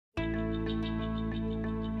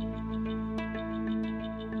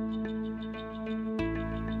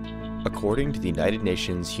According to the United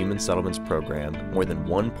Nations Human Settlements Program, more than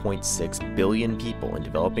 1.6 billion people in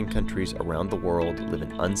developing countries around the world live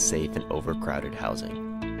in unsafe and overcrowded housing.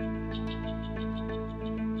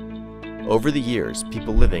 Over the years,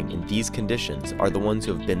 people living in these conditions are the ones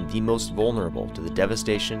who have been the most vulnerable to the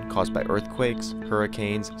devastation caused by earthquakes,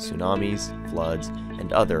 hurricanes, tsunamis, floods,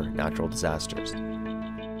 and other natural disasters.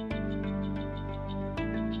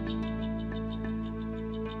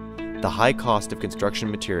 The high cost of construction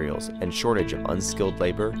materials and shortage of unskilled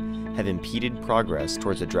labor have impeded progress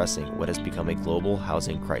towards addressing what has become a global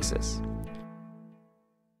housing crisis.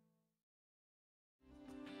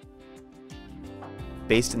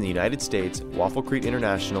 Based in the United States, Waffle-Crete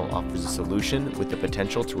International offers a solution with the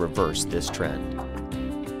potential to reverse this trend.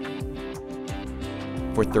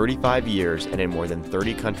 For 35 years and in more than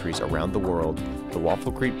 30 countries around the world, the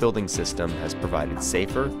Waffle-Crete building system has provided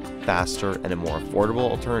safer, faster, and a more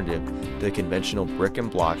affordable alternative to the conventional brick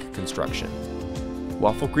and block construction.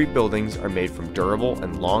 Waffle-Crete buildings are made from durable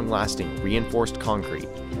and long-lasting reinforced concrete,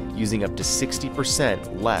 using up to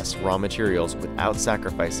 60% less raw materials without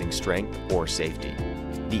sacrificing strength or safety.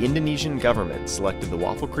 The Indonesian government selected the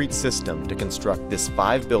Waffle-Crete system to construct this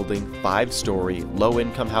 5-building, 5-story,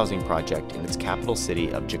 low-income housing project in its capital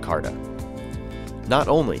city of Jakarta. Not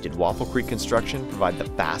only did Waffle-Crete construction provide the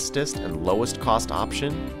fastest and lowest cost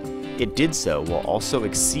option, it did so while also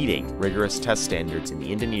exceeding rigorous test standards in the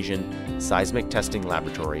Indonesian seismic testing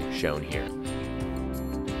laboratory shown here.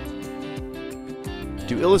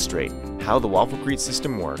 To illustrate how the Waffle-Crete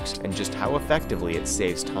system works and just how effectively it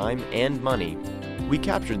saves time and money, we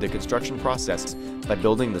captured the construction process by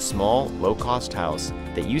building the small, low-cost house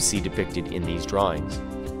that you see depicted in these drawings.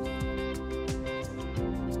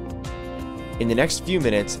 In the next few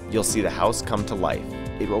minutes, you'll see the house come to life.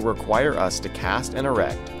 It will require us to cast and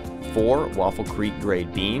erect 4 Waffle-Crete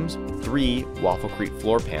grade beams, 3 Waffle-Crete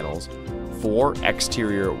floor panels, 4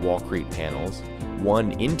 exterior Wallcrete panels,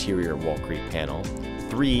 1 interior Wallcrete panel,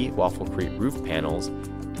 3 Waffle-Crete roof panels,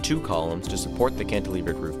 2 columns to support the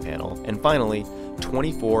cantilevered roof panel, and finally,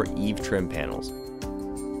 24 eave trim panels.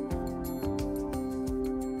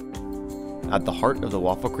 At the heart of the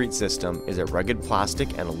Waffle-Crete system is a rugged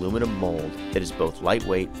plastic and aluminum mold that is both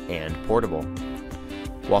lightweight and portable.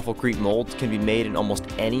 Waffle-Crete molds can be made in almost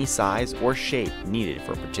any size or shape needed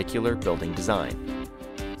for a particular building design.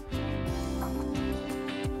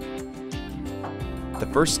 The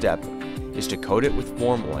first step is to coat it with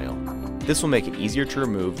form oil. This will make it easier to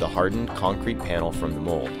remove the hardened concrete panel from the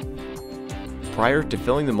mold. Prior to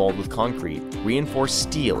filling the mold with concrete, reinforced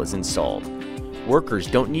steel is installed. Workers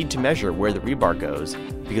don't need to measure where the rebar goes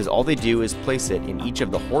because all they do is place it in each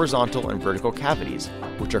of the horizontal and vertical cavities,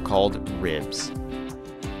 which are called ribs.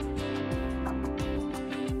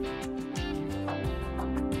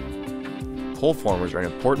 Hole formers are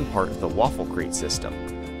an important part of the Waffle-Crete system.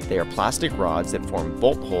 They are plastic rods that form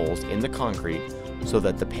bolt holes in the concrete so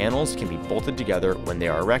that the panels can be bolted together when they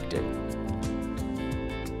are erected.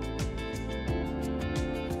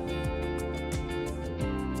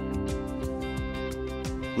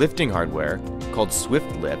 Lifting hardware, called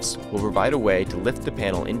swift lifts, will provide a way to lift the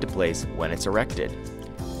panel into place when it's erected.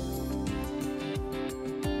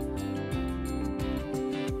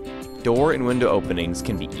 Door and window openings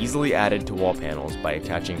can be easily added to wall panels by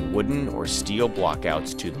attaching wooden or steel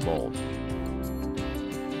blockouts to the mold.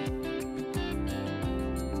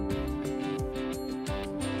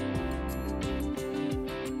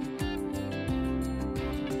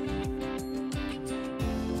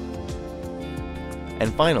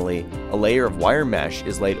 And finally, a layer of wire mesh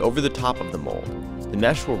is laid over the top of the mold. The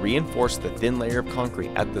mesh will reinforce the thin layer of concrete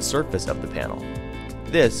at the surface of the panel.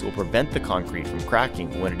 This will prevent the concrete from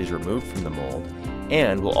cracking when it is removed from the mold,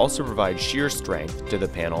 and will also provide shear strength to the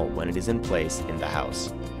panel when it is in place in the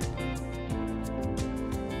house.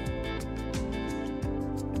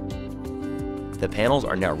 The panels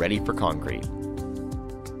are now ready for concrete.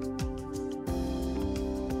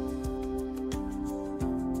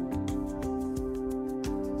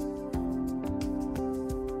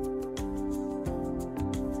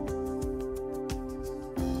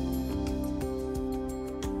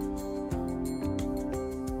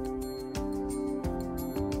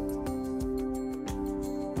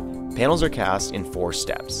 Panels are cast in 4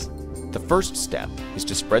 steps. The first step is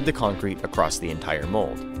to spread the concrete across the entire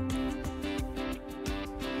mold.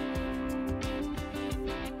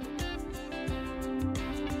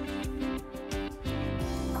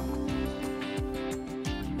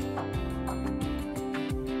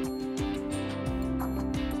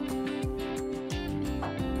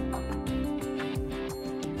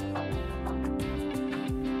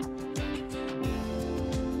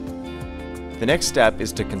 The next step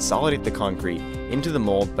is to consolidate the concrete into the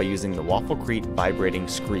mold by using the Waffle-Crete vibrating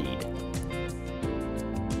screed.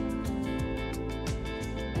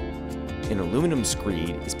 An aluminum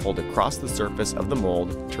screed is pulled across the surface of the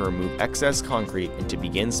mold to remove excess concrete and to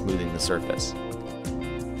begin smoothing the surface.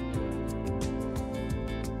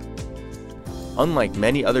 Unlike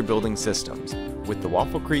many other building systems, with the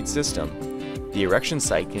Waffle-Crete system, the erection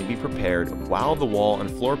site can be prepared while the wall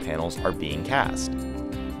and floor panels are being cast.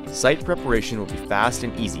 Site preparation will be fast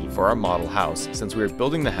and easy for our model house since we are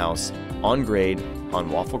building the house on grade on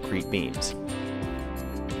Waffle-Crete beams.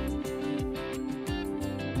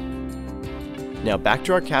 Now back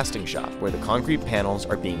to our casting shop where the concrete panels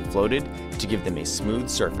are being floated to give them a smooth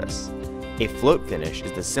surface. A float finish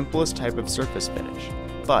is the simplest type of surface finish,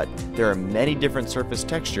 but there are many different surface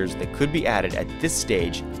textures that could be added at this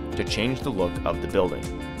stage to change the look of the building.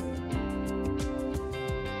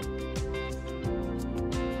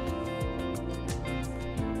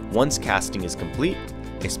 Once casting is complete,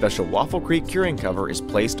 a special Waffle-Crete curing cover is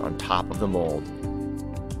placed on top of the mold.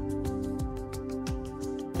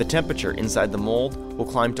 The temperature inside the mold will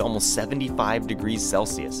climb to almost 75 degrees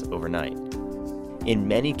Celsius overnight. In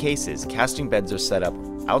many cases, casting beds are set up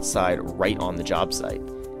outside right on the job site.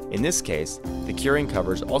 In this case, the curing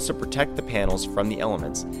covers also protect the panels from the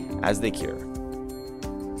elements as they cure.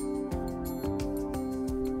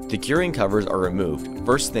 The curing covers are removed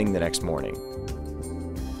first thing the next morning.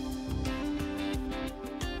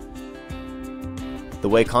 The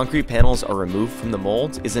way concrete panels are removed from the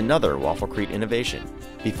molds is another Waffle-Crete innovation.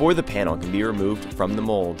 Before the panel can be removed from the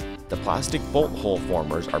mold, the plastic bolt hole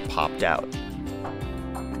formers are popped out.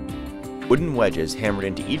 Wooden wedges hammered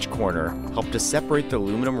into each corner help to separate the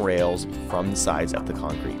aluminum rails from the sides of the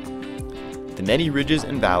concrete. The many ridges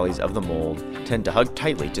and valleys of the mold tend to hug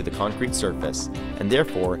tightly to the concrete surface and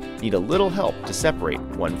therefore need a little help to separate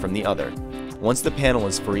one from the other. Once the panel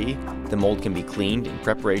is free, the mold can be cleaned in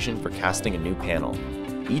preparation for casting a new panel.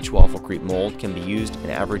 Each Waffle-Crete mold can be used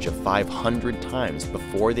an average of 500 times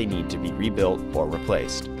before they need to be rebuilt or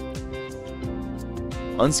replaced.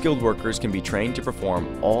 Unskilled workers can be trained to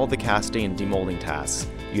perform all the casting and demolding tasks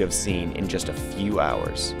you have seen in just a few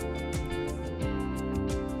hours.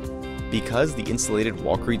 Because the insulated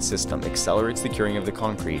Waffle-Crete system accelerates the curing of the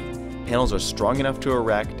concrete, panels are strong enough to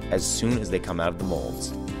erect as soon as they come out of the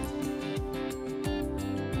molds.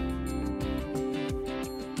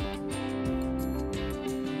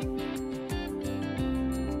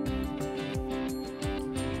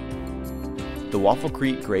 The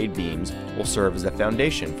Waffle-Crete grade beams will serve as a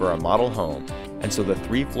foundation for our model home, and so the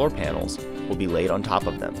 3 floor panels will be laid on top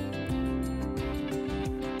of them.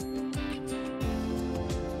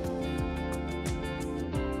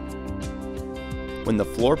 When the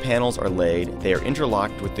floor panels are laid, they are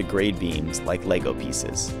interlocked with the grade beams like Lego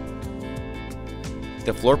pieces.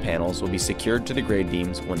 The floor panels will be secured to the grade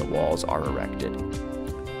beams when the walls are erected.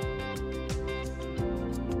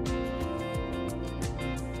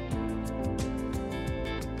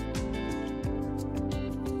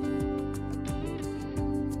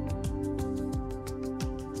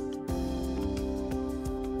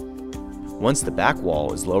 Once the back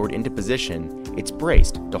wall is lowered into position, it's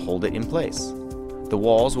braced to hold it in place. The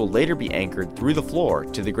walls will later be anchored through the floor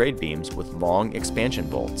to the grade beams with long expansion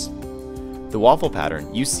bolts. The waffle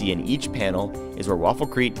pattern you see in each panel is where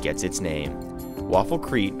Waffle-Crete gets its name.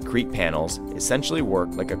 Waffle-Crete panels essentially work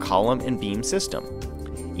like a column and beam system.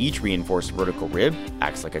 Each reinforced vertical rib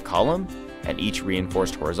acts like a column, and each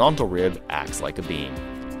reinforced horizontal rib acts like a beam.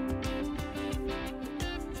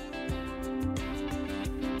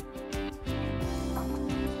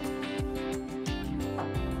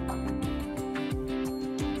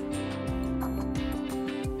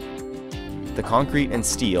 The concrete and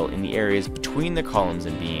steel in the areas between the columns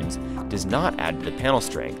and beams does not add to the panel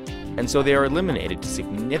strength, and so they are eliminated to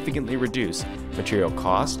significantly reduce material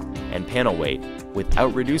cost and panel weight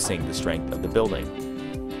without reducing the strength of the building.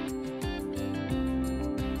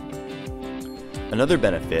 Another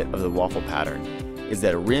benefit of the waffle pattern is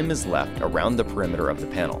that a rim is left around the perimeter of the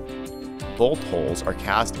panel. Bolt holes are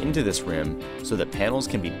cast into this rim so that panels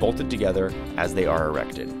can be bolted together as they are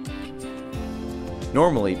erected.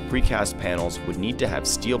 Normally, precast panels would need to have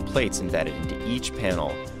steel plates embedded into each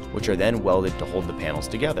panel, which are then welded to hold the panels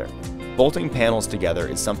together. Bolting panels together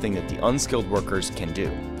is something that the unskilled workers can do.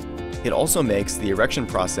 It also makes the erection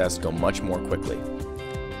process go much more quickly.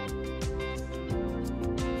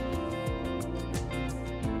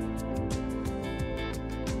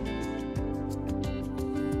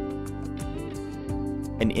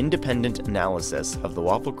 An independent analysis of the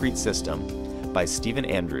Waffle-Crete system by Stephen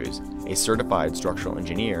Andrews, a certified structural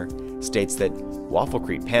engineer, states that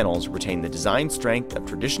Waffle-Crete panels retain the design strength of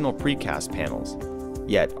traditional precast panels,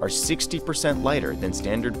 yet are 60% lighter than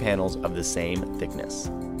standard panels of the same thickness.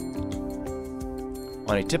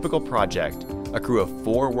 On a typical project, a crew of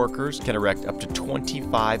 4 workers can erect up to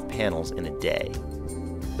 25 panels in a day.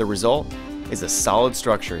 The result is a solid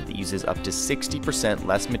structure that uses up to 60%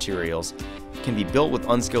 less materials, can be built with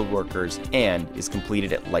unskilled workers, and is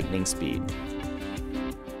completed at lightning speed.